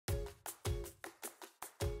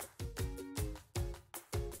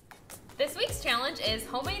This week's challenge is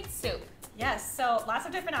homemade soup. Yes, so lots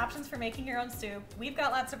of different options for making your own soup. We've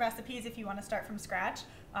got lots of recipes if you want to start from scratch.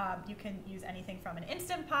 You can use anything from an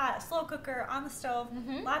Instant Pot, a slow cooker, on the stove,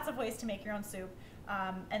 lots of ways to make your own soup.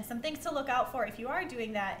 And some things to look out for if you are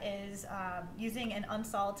doing that is using an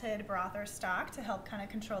unsalted broth or stock to help kind of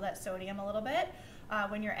control that sodium a little bit.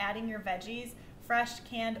 When you're adding your veggies, fresh,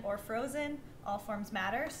 canned, or frozen, all forms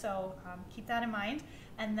matter, so keep that in mind.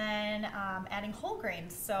 And then adding whole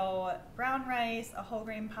grains, so brown rice, a whole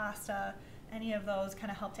grain pasta, any of those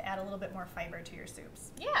kind of help to add a little bit more fiber to your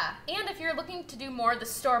soups. Yeah, and if you're looking to do more the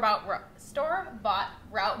store-bought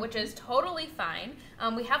route, which is totally fine,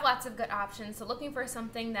 we have lots of good options. So looking for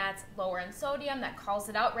something that's lower in sodium, that calls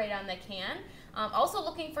it out right on the can. Also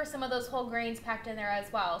looking for some of those whole grains packed in there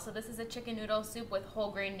as well. So this is a chicken noodle soup with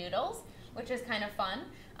whole grain noodles, which is kind of fun.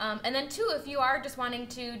 And then too, if you are just wanting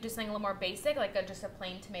to do something a little more basic, like just a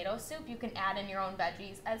plain tomato soup, you can add in your own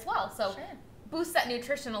veggies as well. So sure. Boost that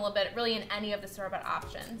nutrition a little bit, really, in any of the store-bought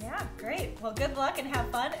options. Yeah, great. Well, good luck and have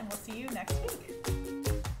fun, and we'll see you next week.